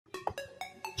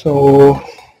So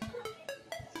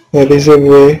there is a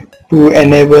way to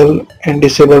enable and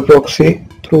disable proxy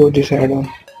through this add-on.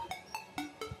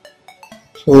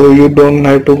 So you don't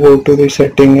have to go to the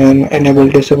setting and enable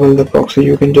disable the proxy.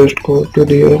 You can just go to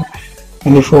the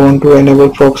and if you want to enable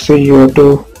proxy, you have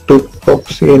to click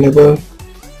proxy enable,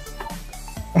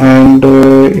 and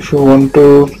if you want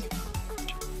to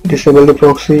disable the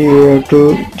proxy, you have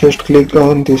to just click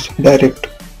on this direct.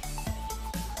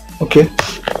 Okay,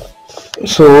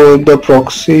 so the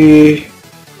proxy,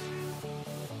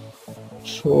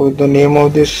 so the name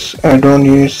of this add-on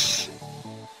is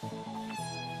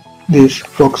this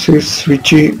Proxy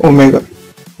Switchy Omega.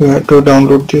 You have to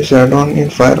download this add-on in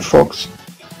Firefox.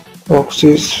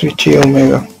 Proxy Switchy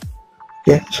Omega.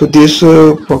 Okay, so this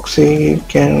proxy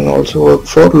can also work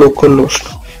for localhost.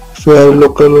 If you have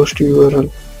localhost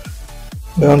URL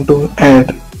you want to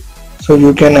add, so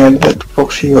you can add that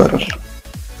proxy URL.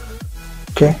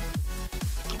 Okay,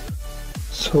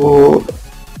 so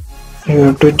you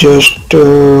have to just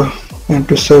have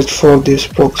to search for this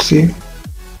proxy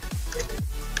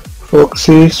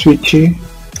Switchy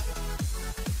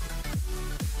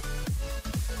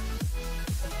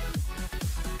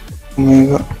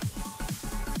Omega.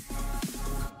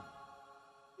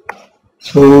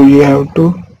 So you have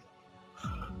to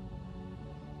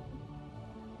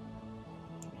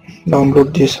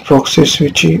download this Proxy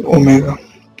Switchy Omega.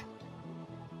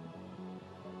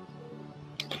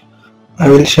 I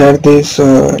will share this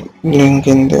link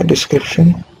in the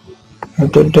description. You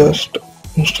have to just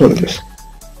install this.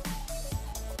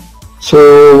 So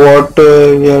what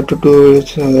we have to do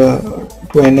is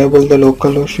to enable the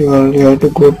localhost URL, you have to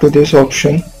go to this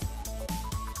option,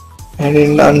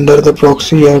 and under the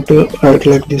proxy you have to write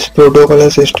like this: protocol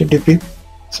as HTTP,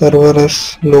 server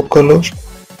as localhost,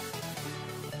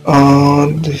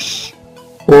 this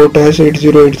port as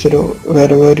 8080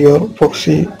 wherever your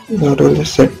proxy URL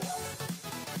is set.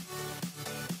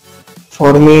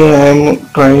 For me, I am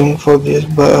trying for this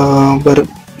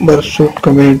BurpSuite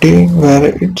community where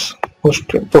it's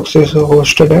hosted, proxy is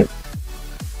hosted at.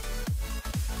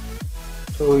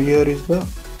 So here is the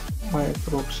my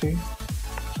proxy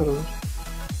server,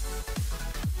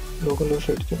 localhost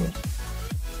 80.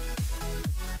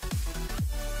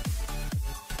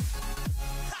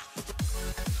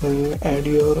 So you add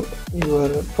your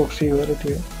proxy URL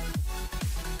here,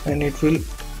 and it will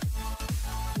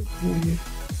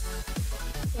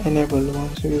enable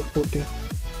once you put in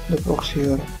the proxy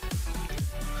URL.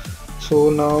 So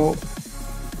now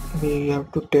we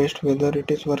have to test whether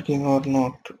it is working or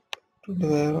not. To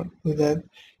do that,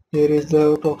 here is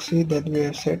the proxy that we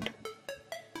have set,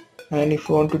 and if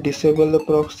you want to disable the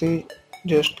proxy,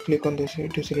 just click on this.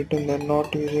 It is written that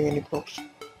not using any proxy.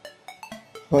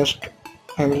 First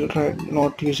I will write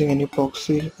not using any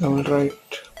proxy. I will write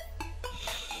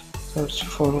search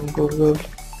for Google.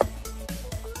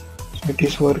 So it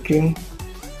is working.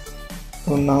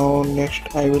 So now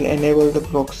next I will enable the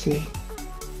proxy.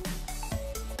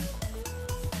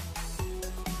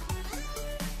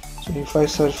 So if I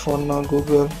search for now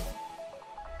Google,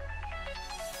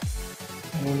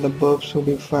 and the burp should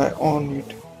if I on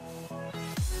it,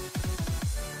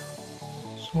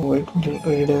 so it will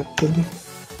redirect to the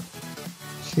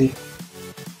see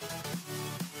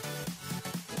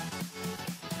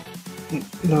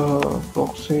the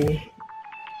proxy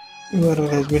URL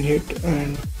has been hit,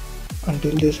 and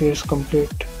until this is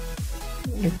complete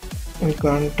we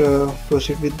can't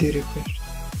proceed with the request.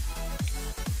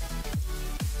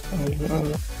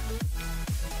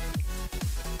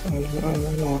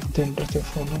 I'll off the intercept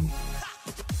for now.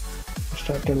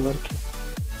 Started working.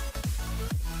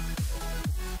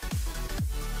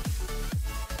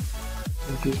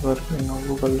 It is working now.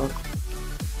 Google.com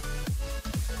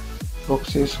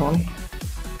proxy is on.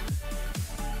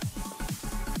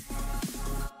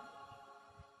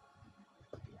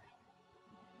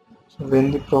 So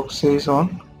when the proxy is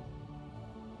on,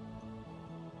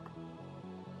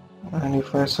 and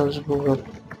if I search Google,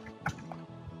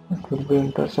 it will be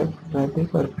intercepted by the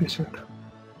BurpSuite.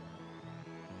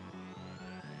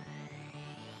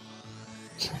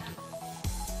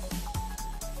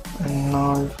 And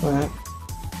now if I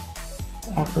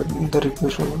offer the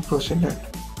request will proceed it.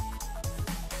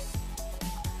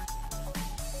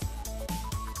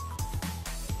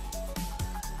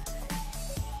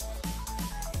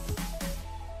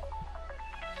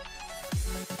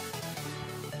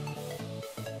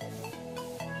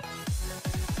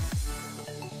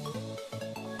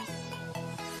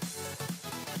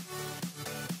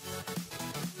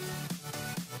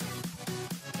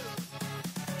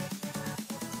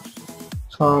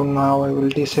 So now I will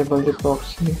disable the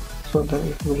proxy so that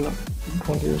it will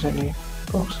don't use any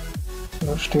Proxy.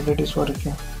 Still it is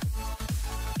working.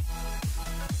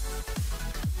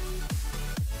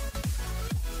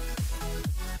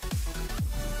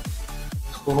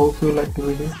 So hope you liked the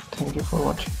video. Thank you for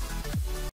watching.